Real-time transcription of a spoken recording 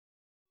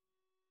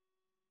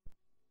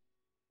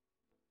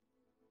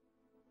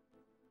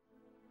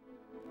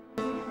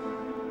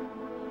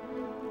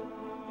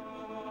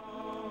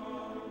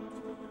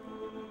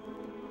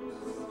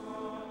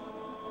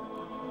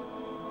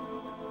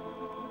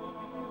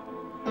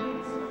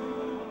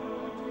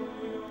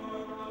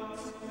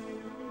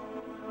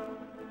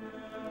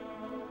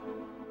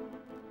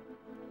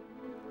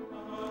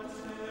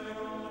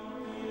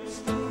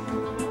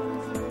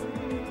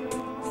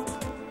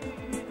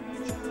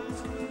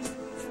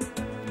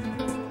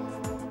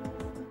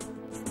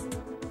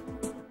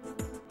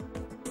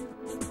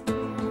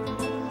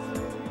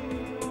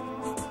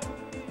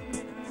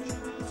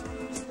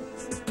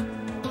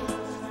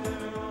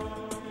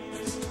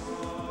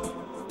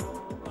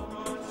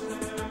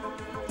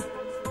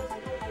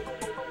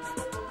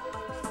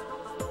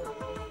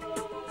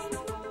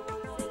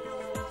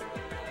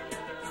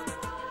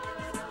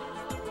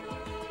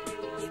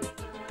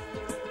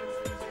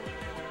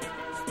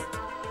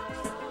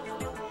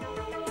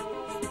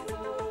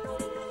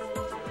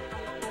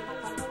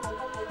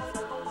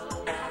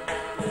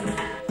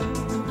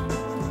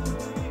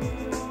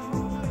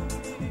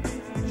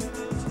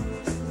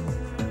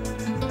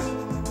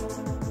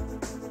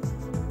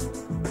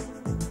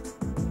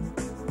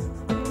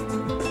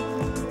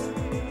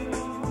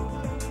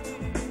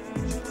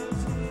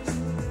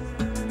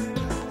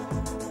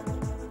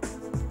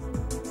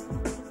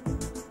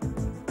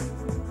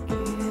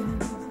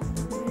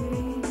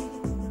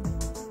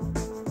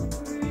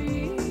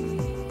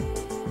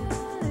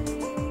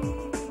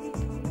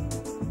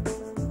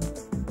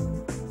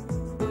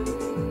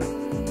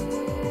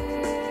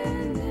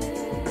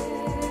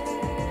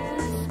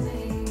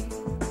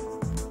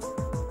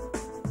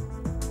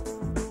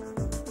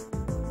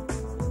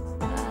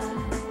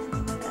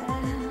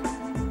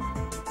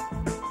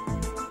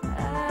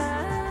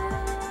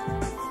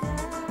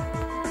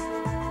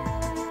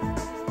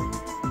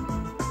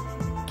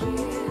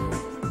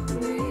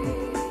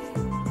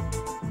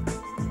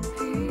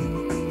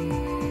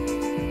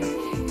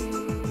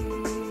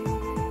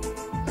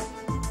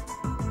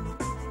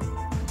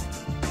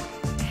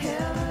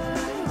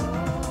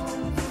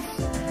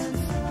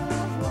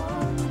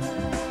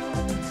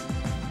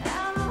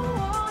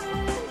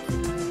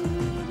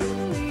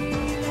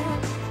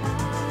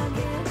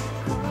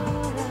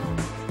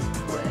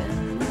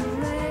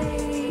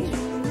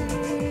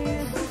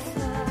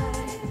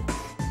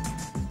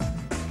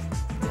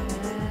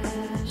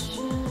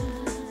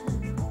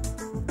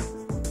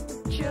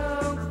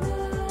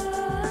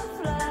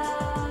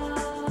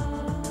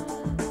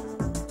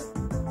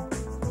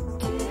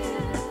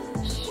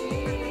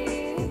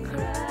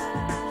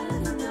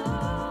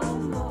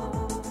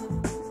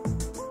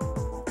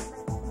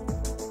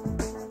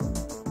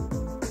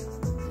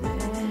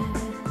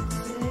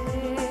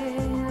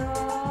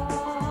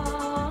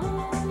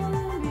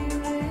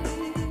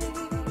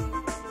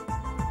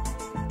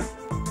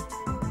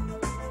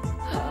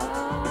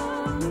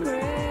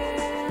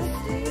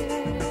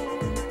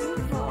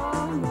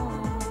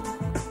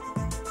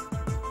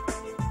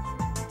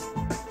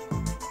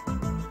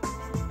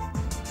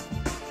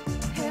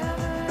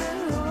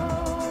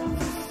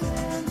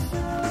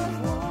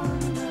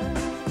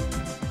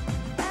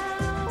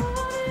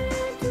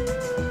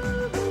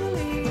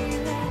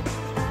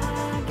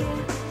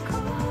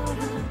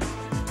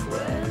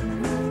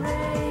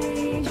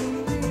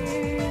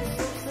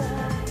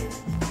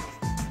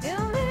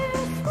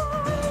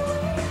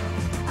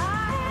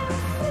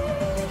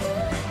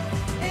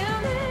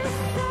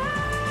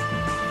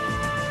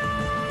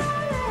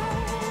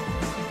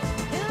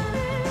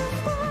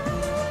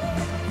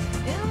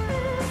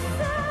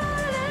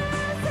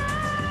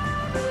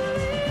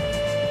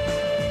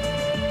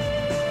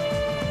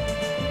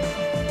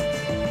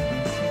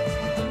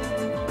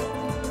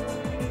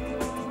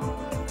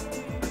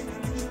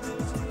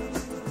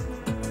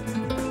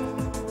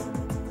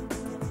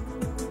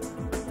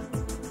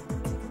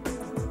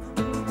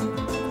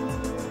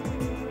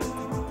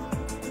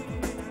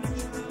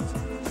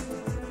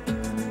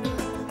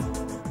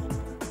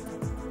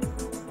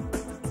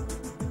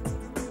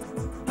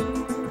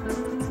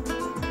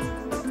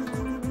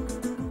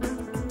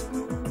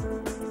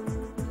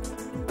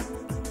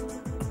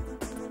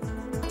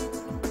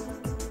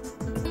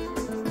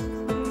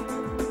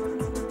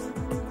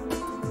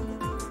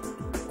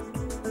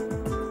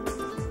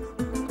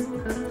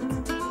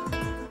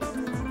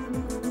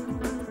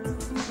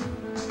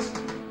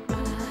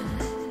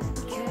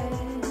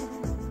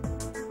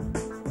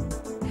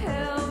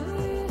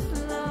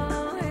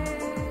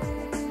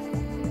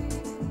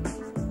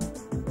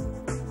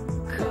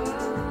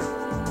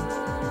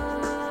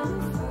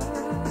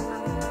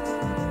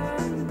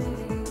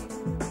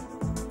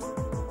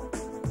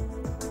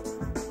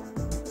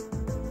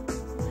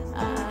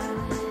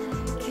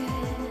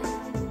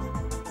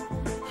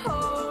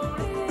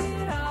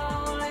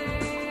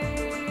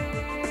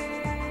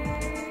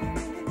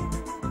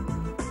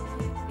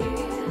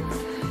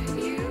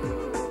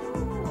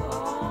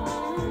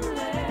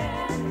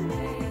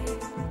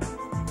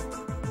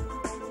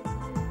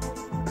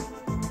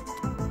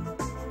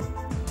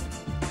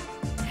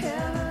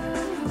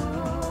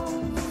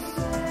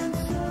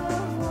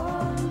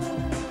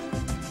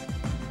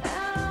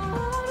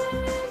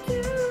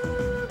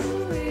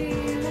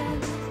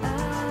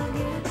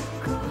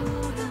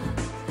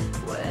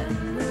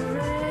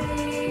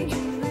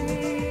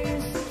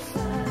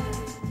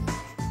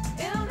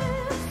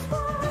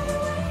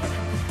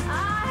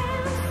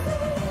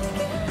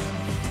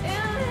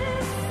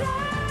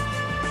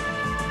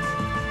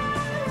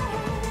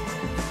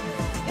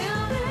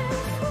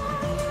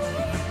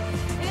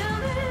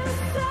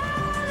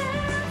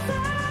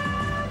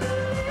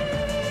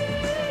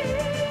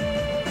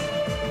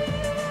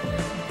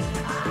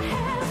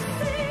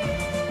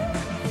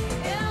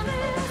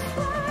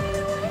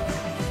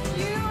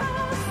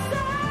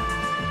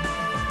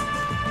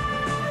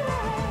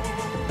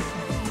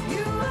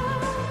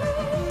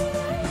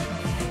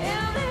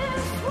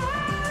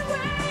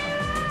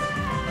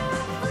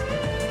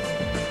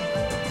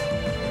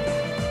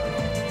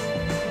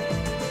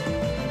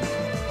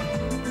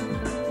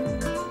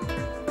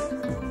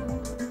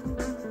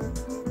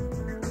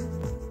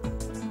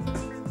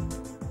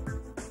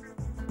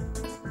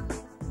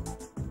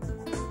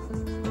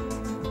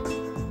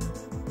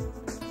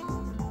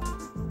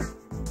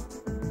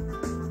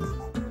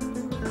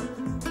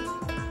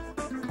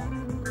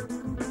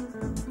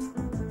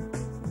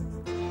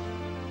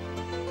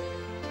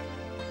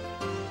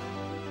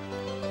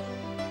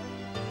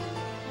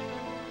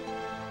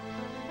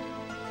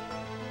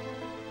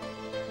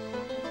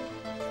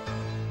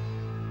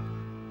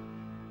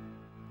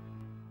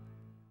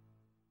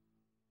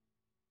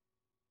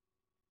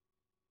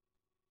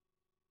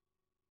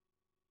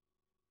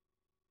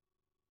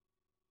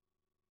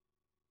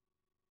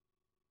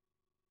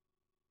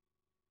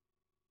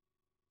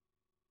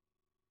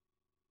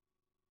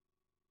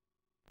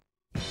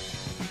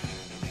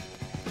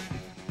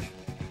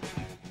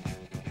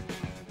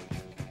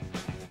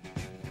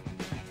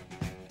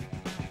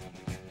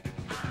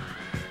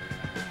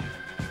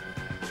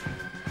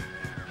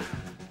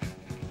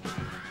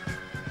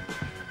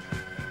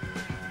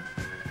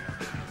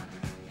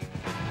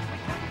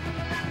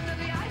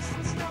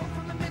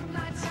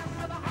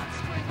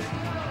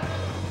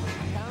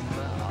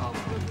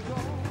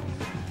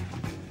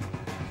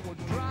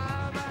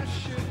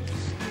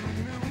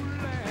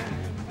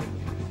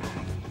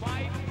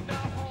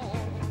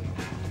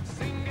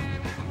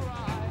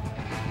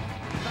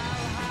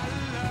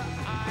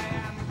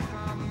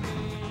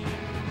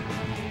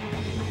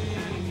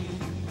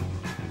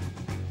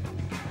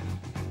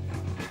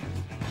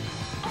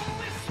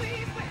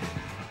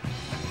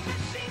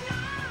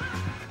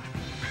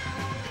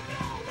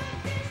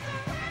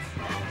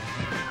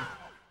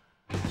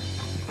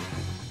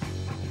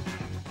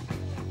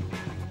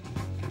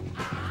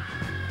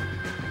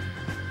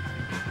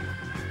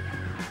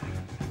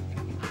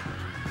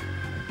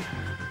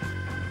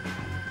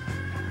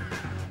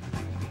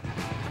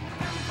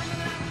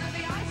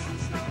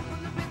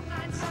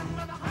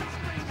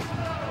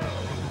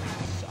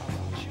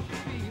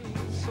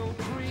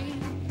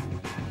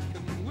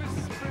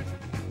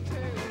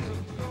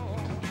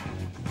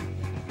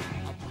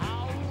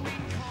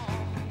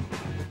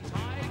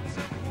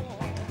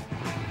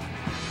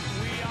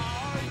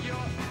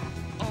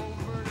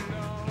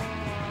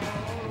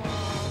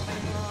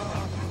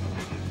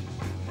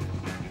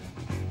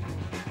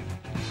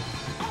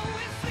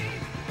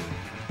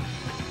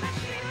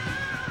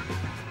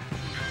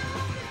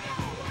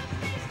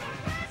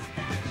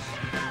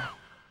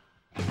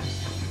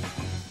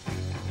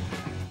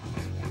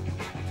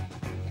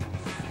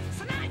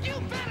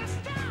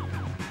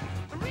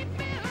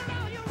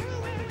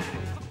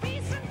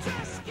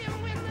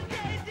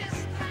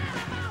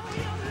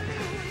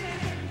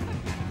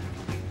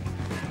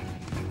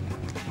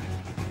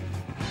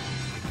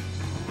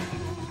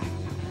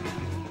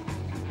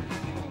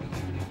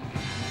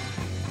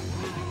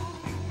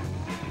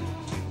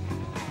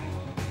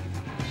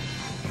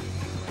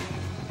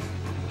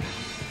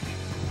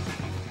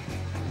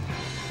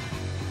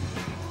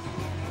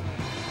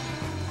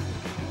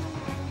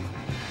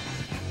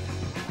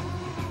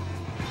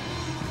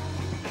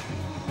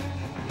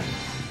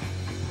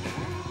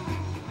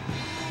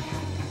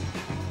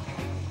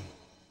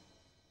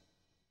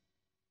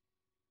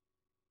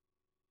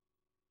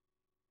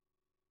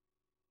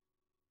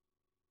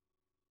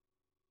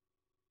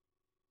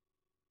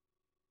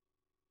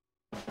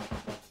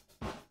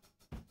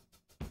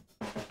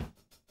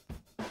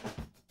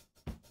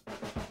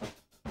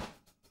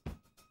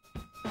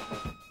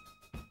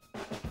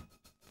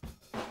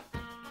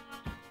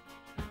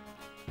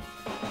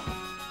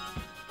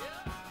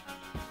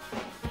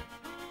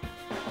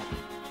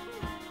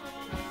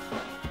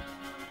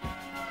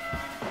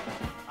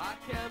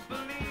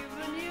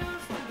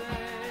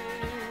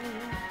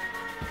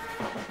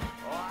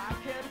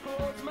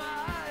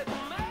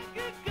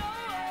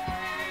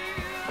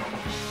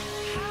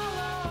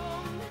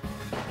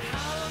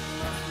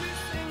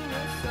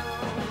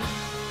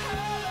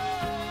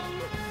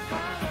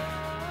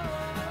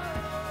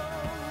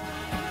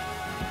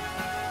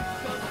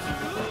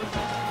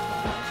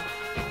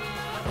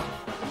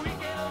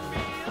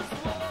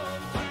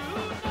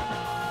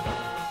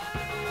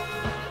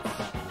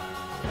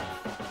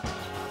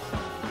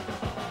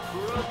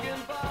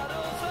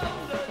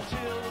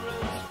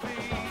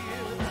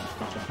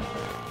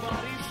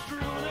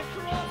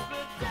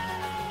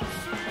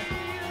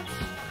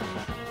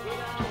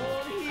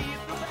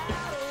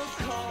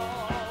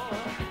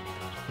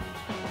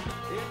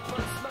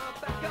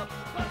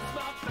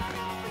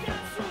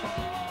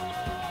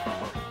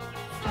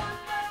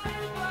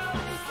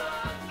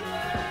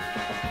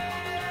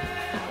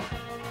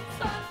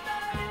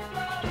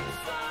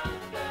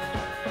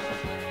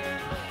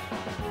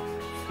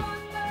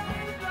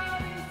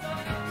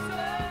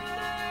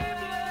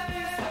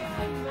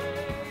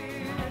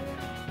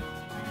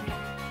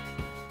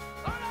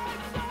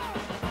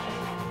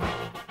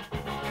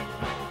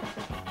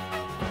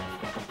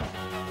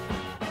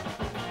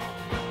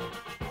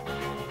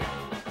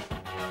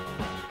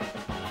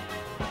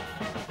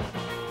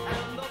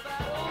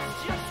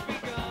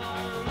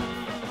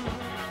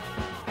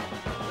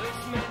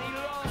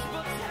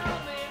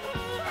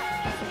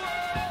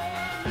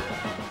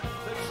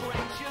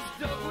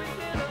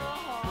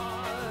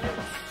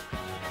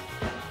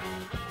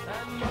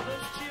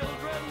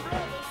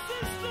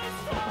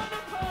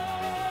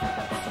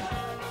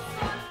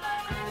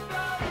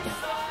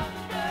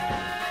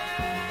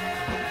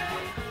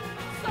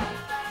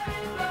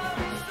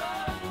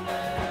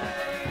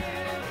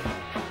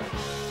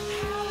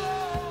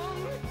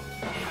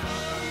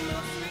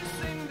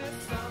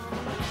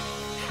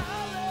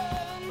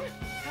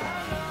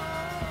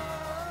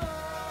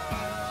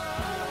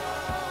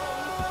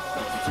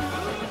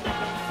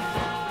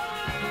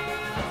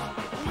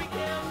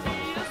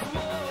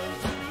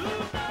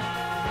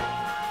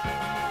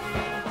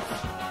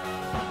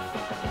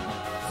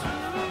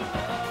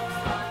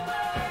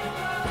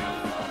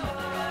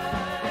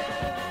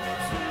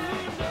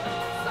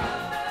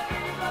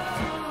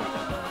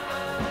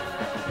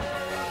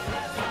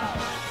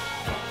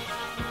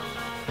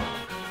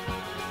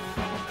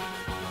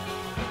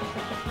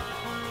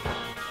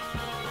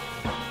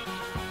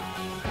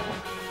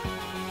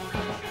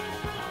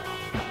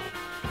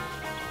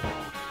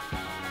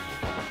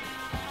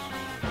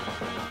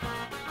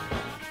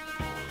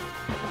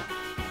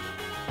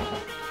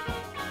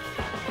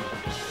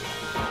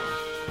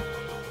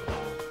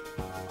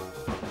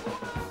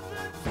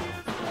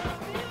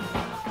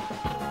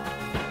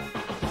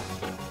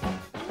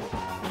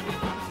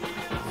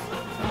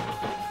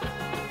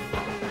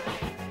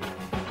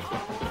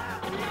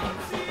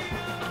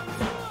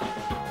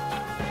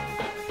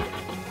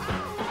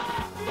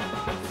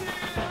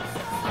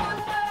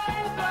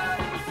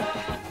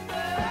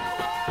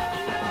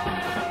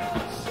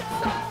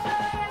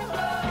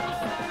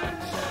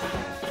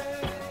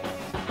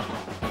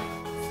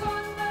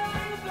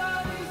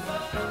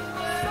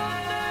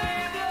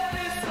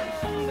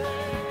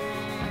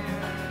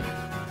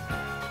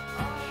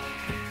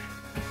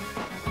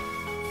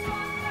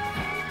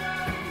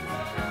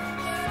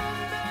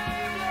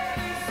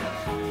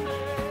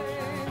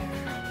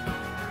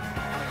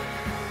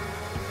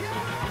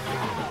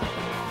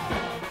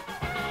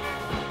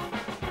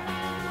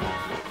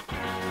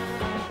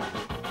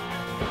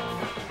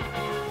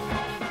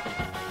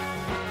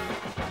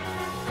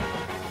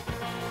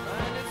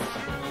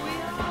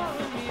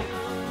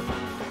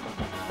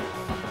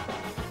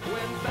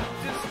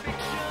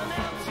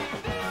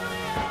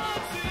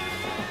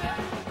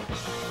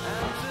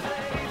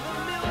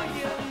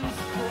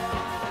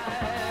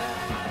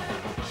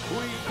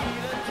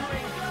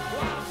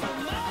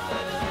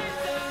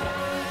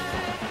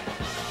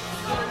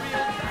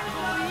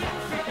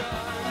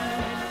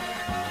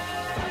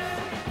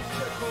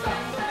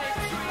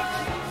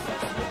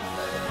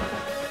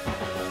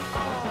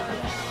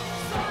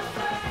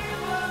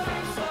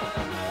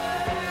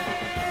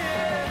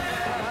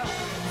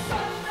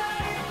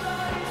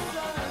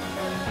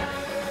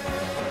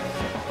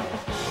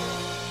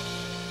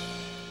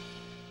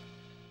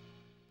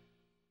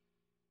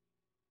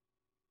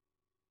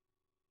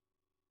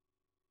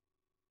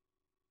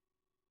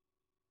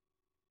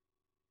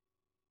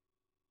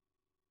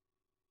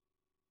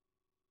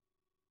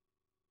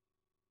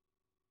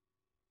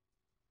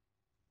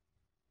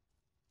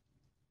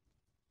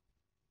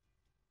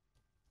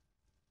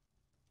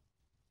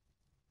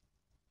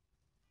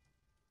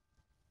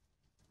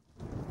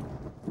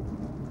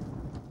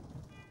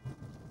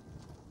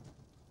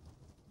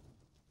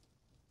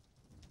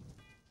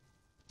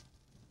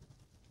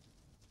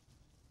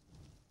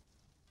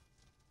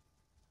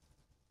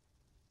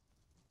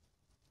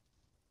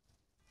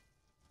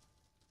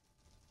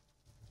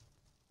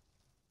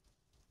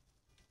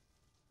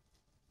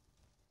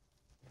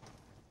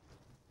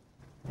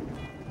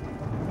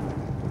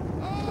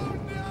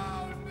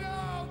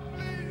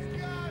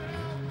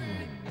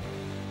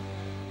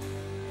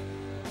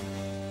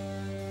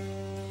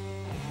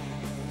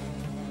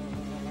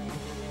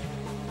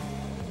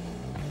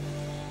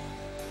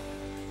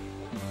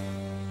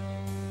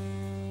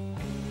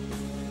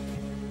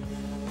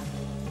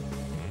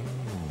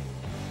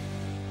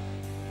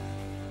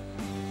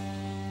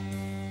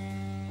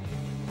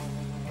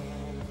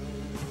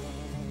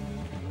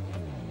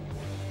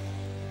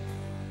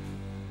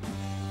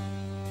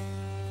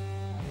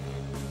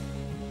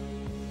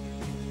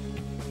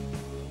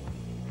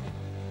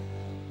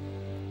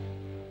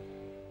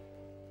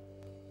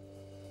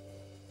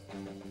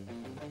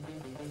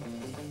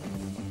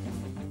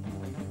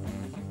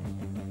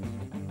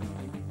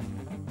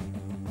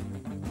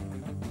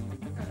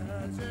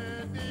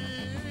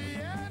Tragedy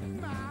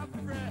and my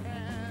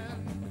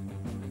friend,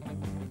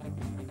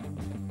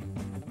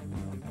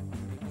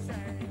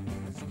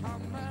 change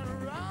coming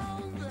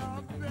around the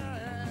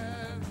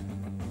bend.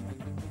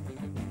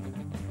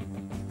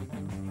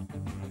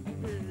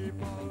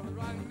 People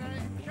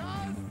running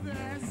 'cause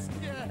they're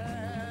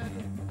scared.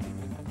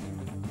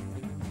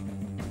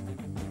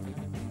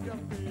 You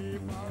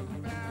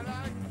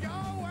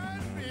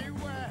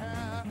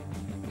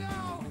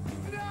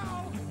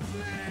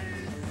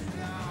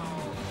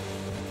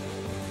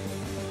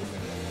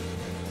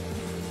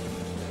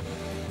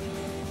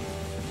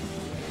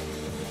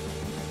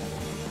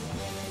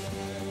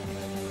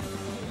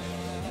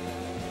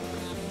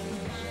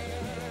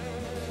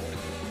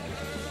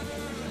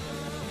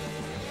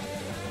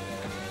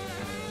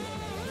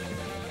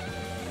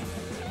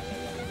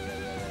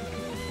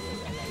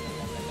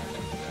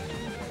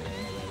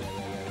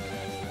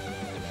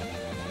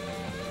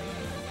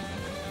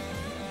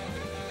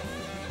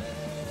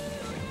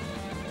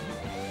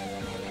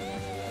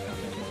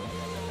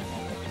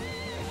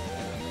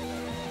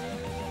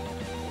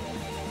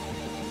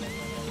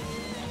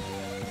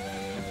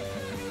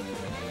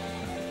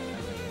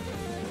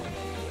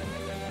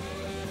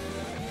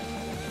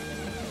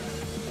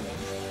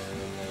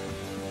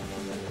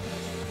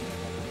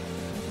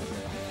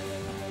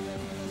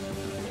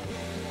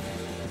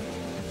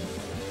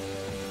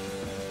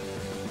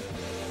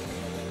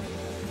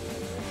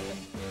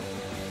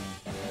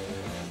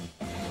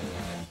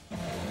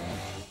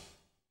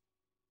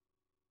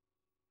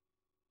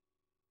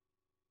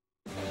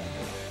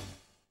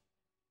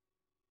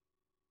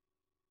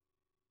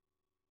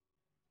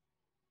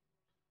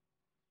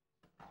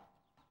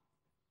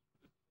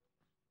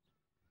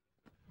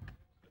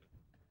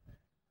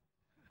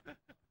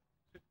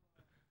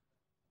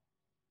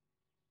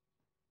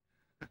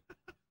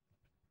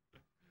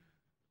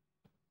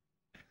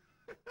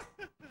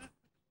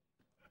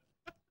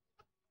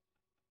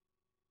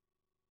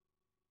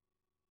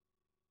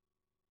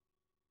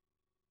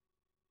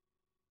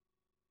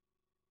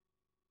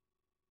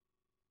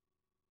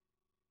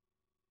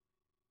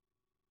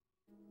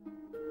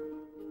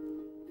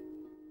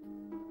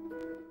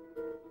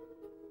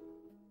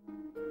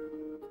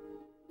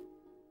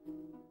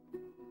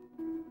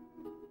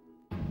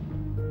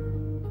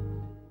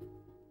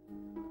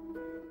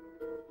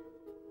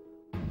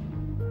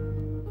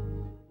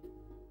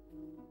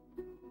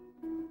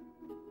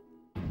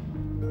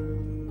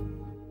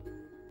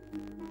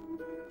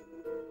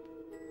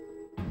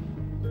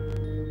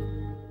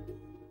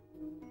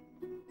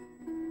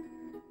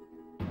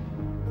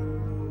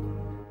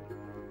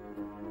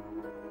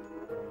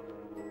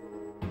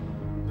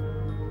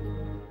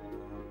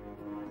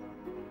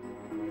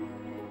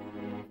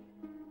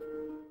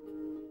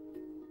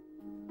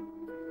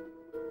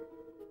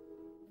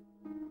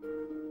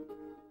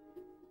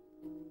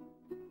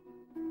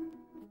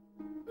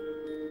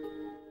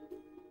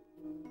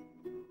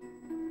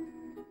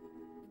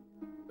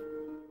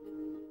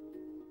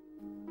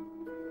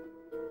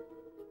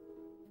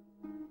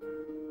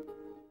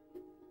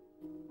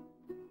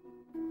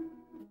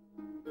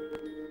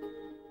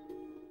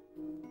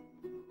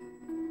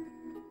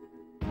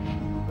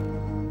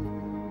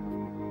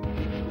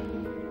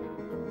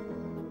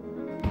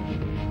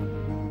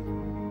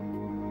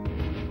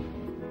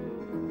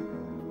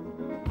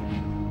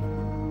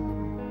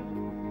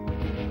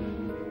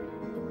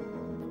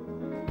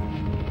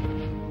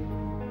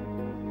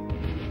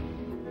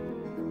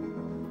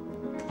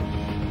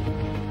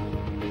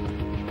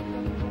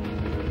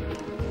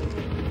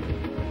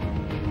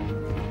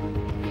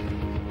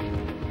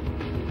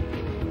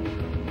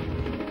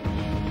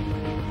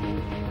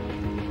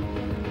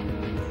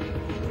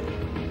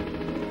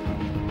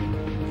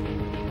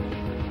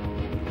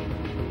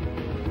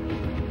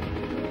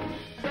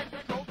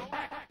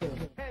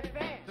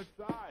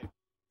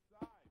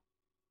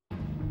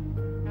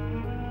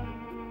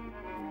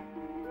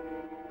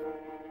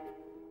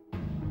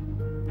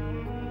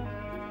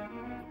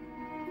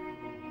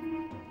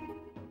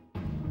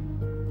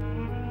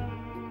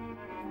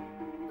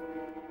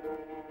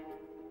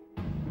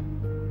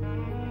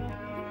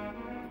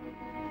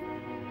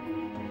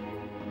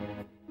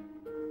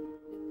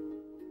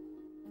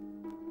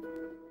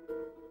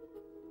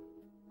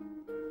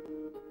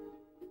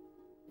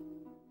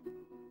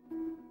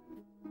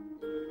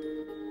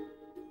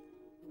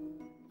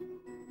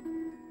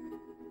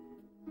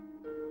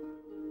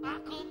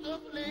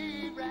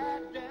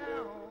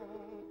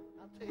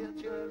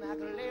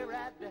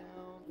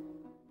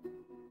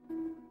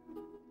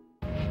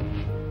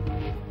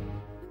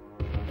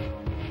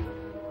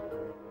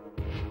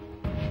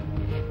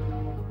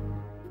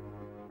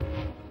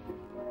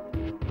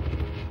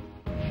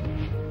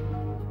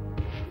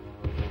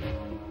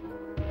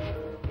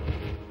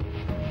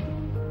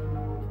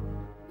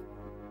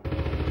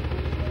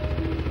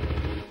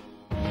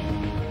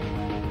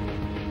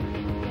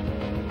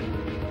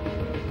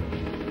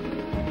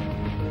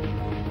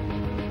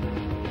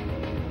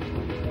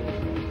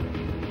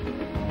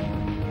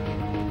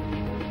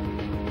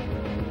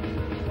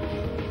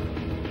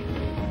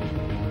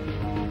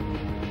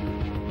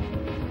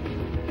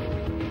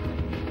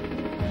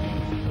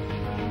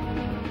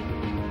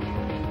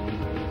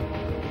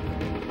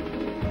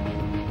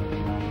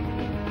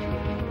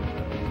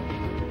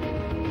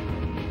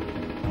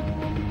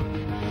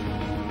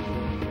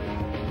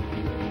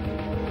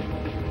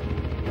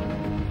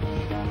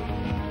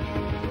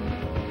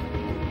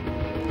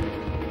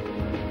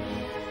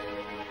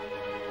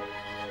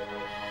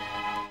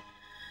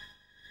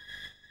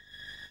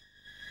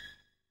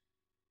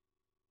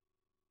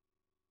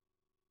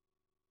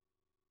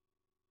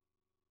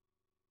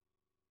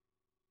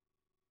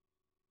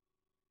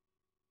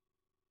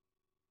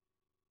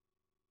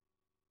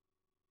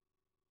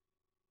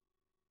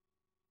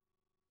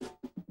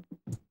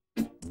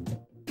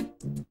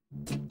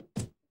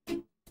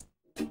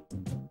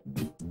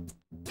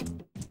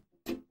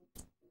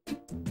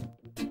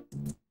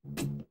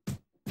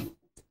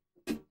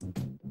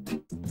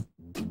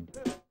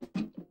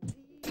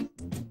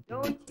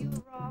don't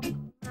you rock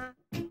my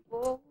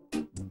boat.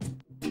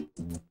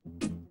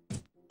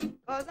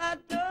 'Cause I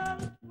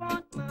don't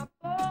want my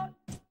boat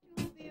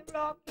to be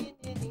rocking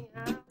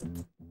anyhow.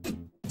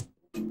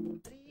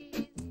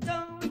 Please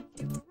don't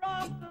you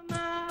rock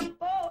my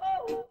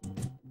boat,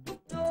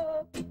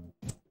 no.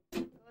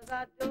 'Cause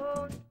I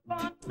don't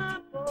want my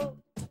boat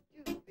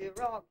to be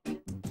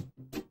rocking.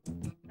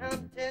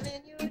 I'm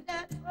telling you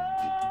that,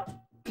 oh,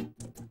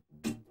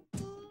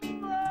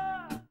 ooh,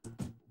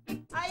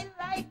 I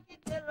like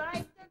it, I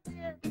like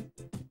this.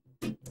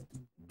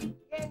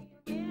 Can you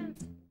miss?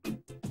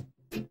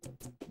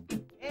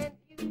 And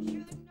you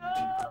should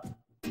know,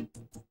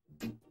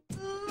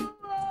 ooh,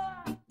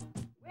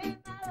 when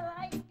I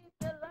like it,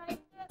 I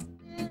like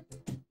this.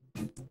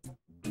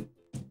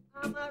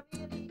 I'm a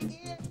really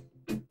is,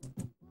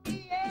 ooh,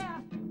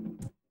 yeah.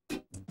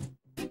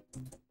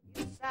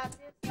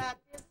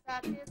 You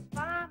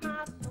satisfy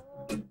my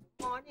soul,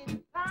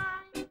 morning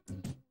time,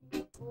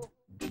 evening cold.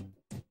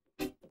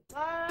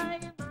 Why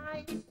am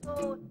I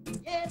so?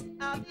 Yes,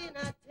 I've been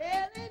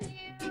telling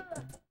you.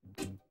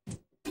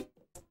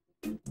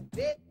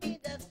 Make me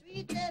the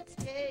sweetest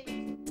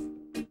cake.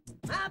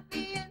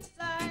 Happy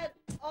inside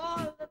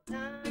all the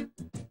time.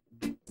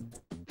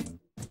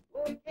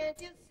 Oh,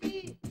 can't you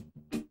see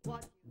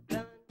what you've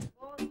done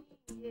for me?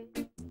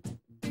 Yeah.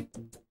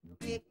 You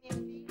make me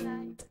feel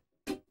like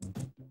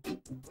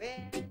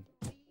when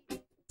we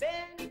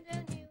bend a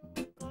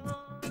new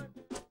corner.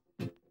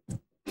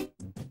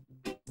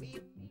 We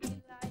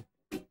feel like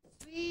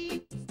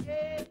sweet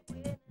step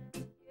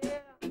winners,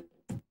 yeah.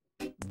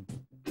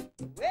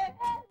 When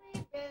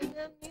we bend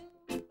a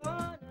new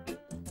corner,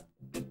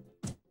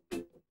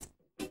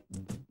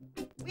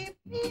 we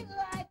feel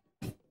like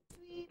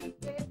sweet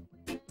step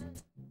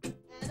winners.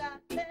 And I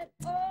said,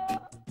 oh,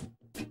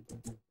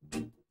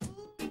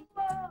 ooh,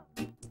 oh,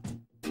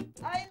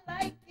 I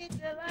like it,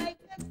 I like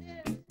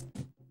this.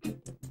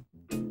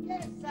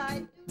 Yes,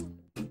 I do.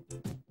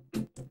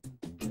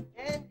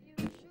 And you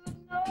should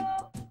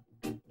know,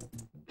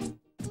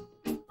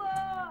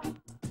 ooh,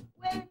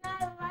 when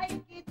I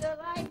like it, I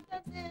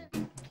like this.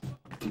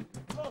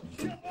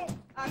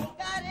 I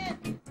got it,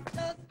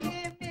 just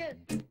give it.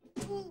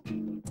 Ooh,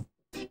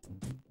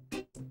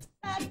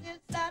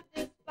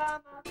 satisfy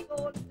my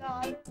soul,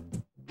 darling.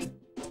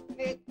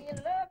 Make me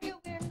love you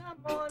in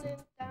the morning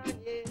time,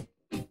 yeah.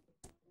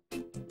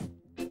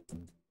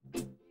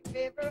 If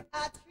ever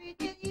I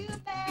treated you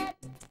bad,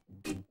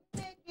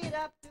 make it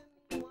up to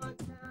me one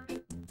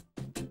time.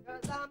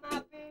 'Cause I'm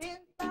happy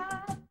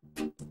inside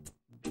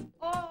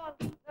all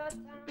the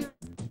time.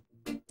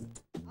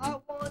 I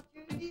want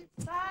you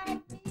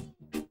beside me,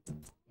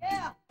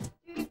 yeah,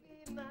 to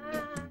be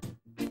mine.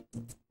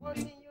 One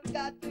thing you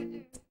got to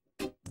do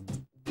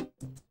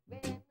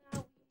when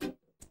are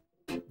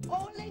we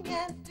holding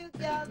hands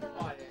together.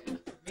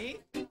 Me?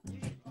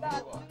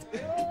 Got to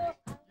know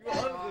You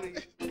ugly.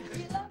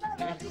 we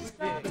love each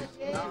other,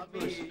 yeah. Not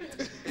me.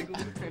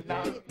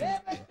 Not me. If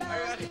every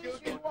time you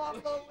should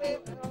walk away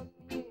from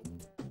me,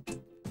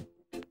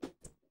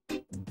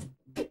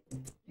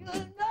 you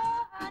know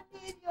I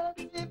need your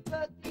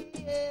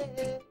sympathy,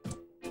 yeah.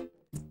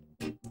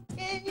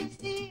 Can you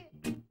see?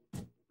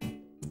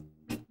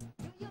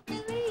 Do you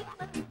believe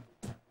me?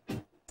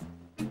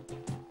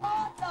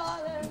 Oh,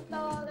 darling,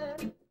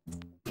 darling,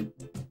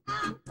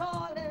 I'm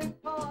calling,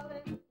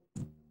 calling.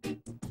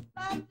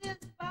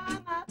 Satisfy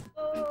my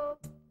soul,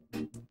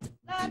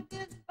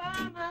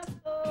 satisfy my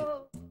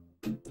soul.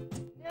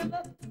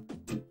 Never,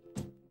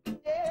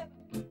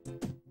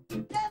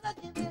 never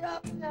give it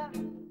up now.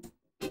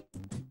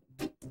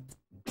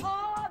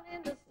 All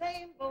in the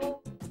same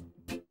boat,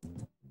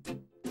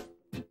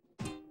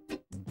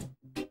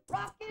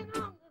 rocking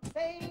on the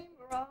same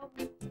road.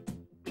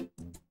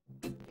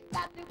 We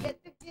got to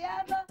get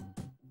together.